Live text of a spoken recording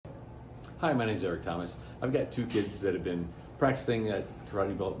Hi, my name's Eric Thomas. I've got two kids that have been practicing at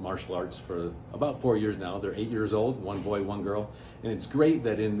Karate Belt Martial Arts for about 4 years now. They're 8 years old, one boy, one girl. And it's great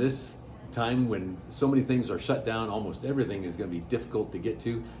that in this time when so many things are shut down, almost everything is going to be difficult to get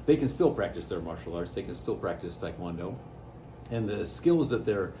to, they can still practice their martial arts. They can still practice Taekwondo. And the skills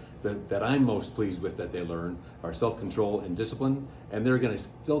that I'm most pleased with that they learn are self-control and discipline. And they're going to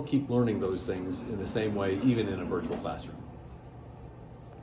still keep learning those things in the same way, even in a virtual classroom.